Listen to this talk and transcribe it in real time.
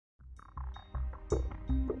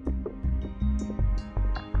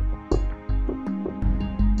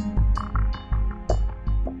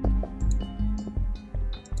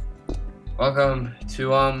Welcome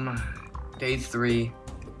to day 3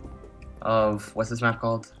 of what's this map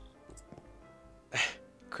called?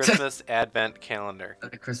 Christmas Advent Calendar.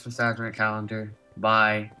 The Christmas Advent Calendar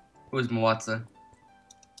by who's Mawatsa?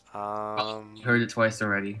 You heard it twice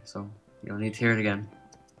already, so you don't need to hear it again.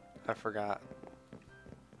 I forgot.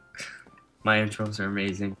 My intros are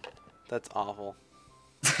amazing. That's awful.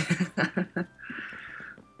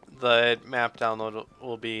 The map download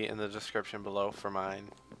will be in the description below for mine.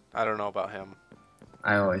 I don't know about him.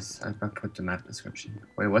 I put the map description.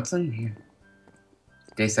 Wait, what's in here?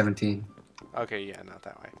 Day 17. Okay, yeah, not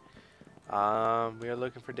that way. We are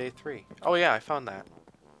looking for day 3. Oh yeah, I found that.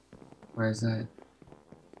 Where is that?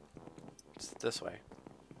 It's this way.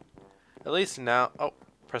 At least now. Oh,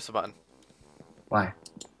 press the button. Why?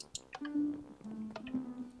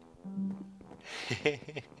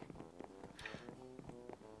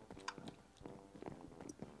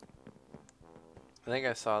 I think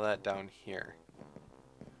I saw that down here.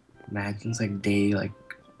 Imagine it's like day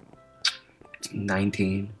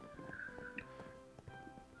 19.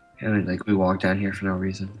 And like we walked down here for no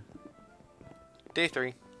reason. Day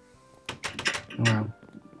 3. Wow.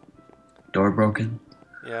 Door broken.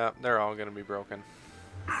 Yeah, they're all gonna be broken.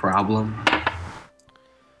 Problem.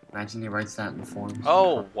 Imagine he writes that in the forms.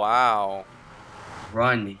 Oh, wow.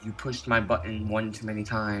 Run, you pushed my button one too many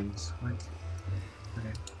times. What?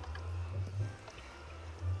 Okay.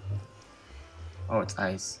 Oh, it's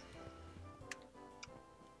ice.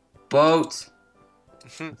 Boat!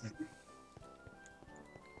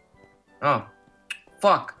 Oh.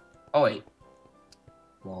 Fuck! Oh, wait.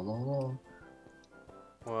 Whoa.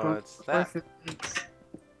 What's that? Perfect.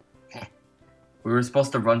 We were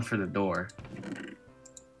supposed to run for the door.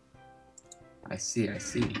 I see.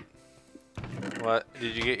 What?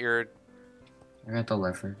 Did you get your... I got the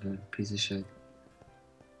lever, the piece of shit.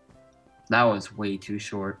 That was way too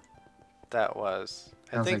short. That was...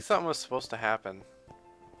 I was think like- something was supposed to happen.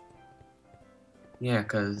 Yeah,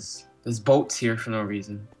 because there's boats here for no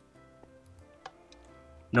reason.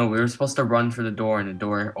 No, we were supposed to run for the door and the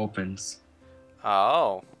door opens.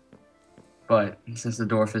 Oh. But since the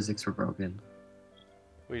door physics were broken.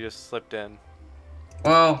 We just slipped in.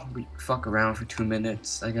 Well, we fuck around for 2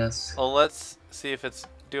 minutes, I guess. Well, let's see if it's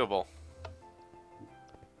doable.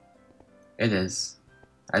 It is.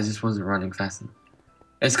 I just wasn't running fast enough.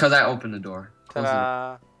 It's because I opened the door. Close the door.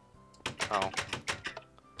 Ta-da! Oh.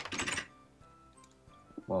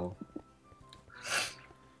 Whoa.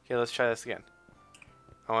 Okay, let's try this again.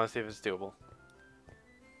 I want to see if it's doable.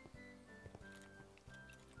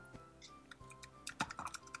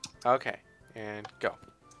 Okay, and go.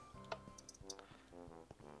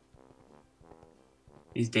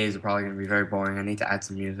 These days are probably going to be very boring. I need to add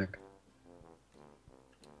some music.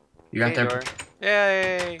 You got Okay, there. door.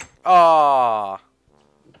 Yay! Aww!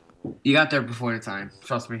 You got there before the time.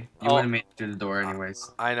 Trust me. You Oh. would have made it through the door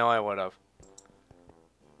anyways. I know I would have.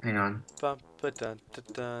 Hang on.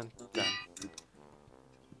 Dun.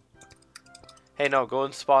 Hey, no, go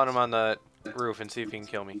and spawn him on the roof and see if he can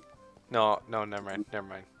kill me. No, never mind.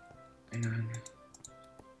 Hang on.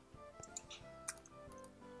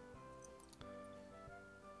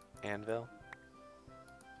 Anvil.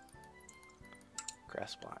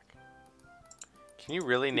 Grass block. Can you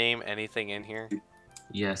really name anything in here?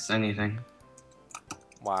 Yes, anything.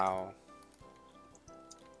 Wow.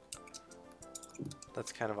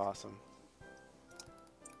 That's kind of awesome.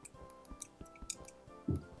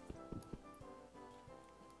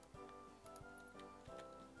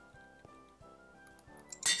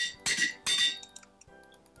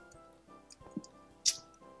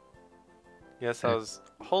 Yes, I was...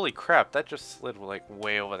 Holy crap, that just slid like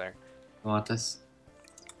way over there. You want this?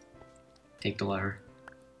 Take the lever.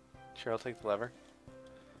 Sure, I'll take the lever.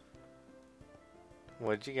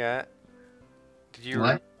 What'd you got? Did you...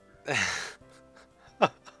 What?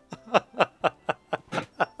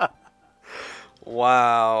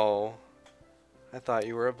 Wow. I thought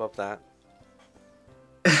you were above that.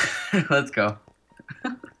 Let's go.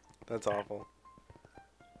 That's awful.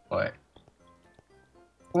 What?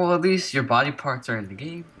 Well, at least your body parts are in the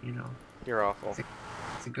game, you know. You're awful.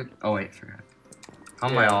 It's a good... Oh, wait, forgot. How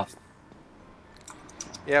am I Yeah. off?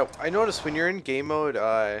 Yeah, I noticed when you're in game mode,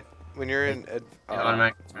 when you're in... It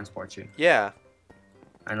automatically transports you. Yeah.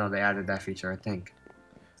 I know they added that feature, I think,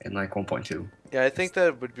 in like 1.2. Yeah, I think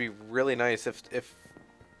that would be really nice if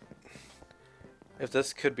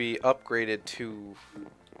this could be upgraded to...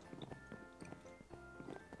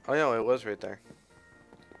 Oh, no, it was right there.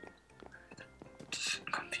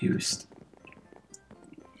 Confused.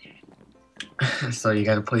 So you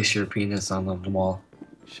gotta place your penis on the wall.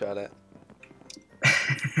 Shut it.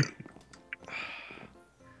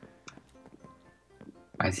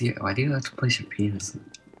 Why do you have to place your penis?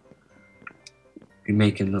 You're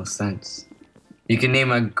making no sense. You can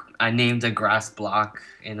name I named a grass block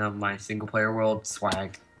in my single player world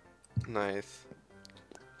swag. Nice.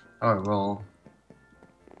 Oh, roll.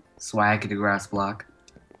 Swag the grass block.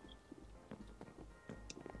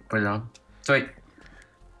 Put it on. So wait.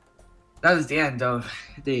 That was the end of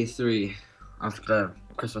day 3 of the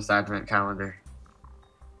Christmas Advent calendar.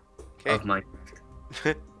 Okay. Of my.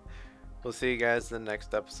 We'll see you guys in the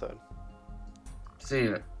next episode. See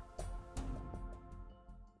you.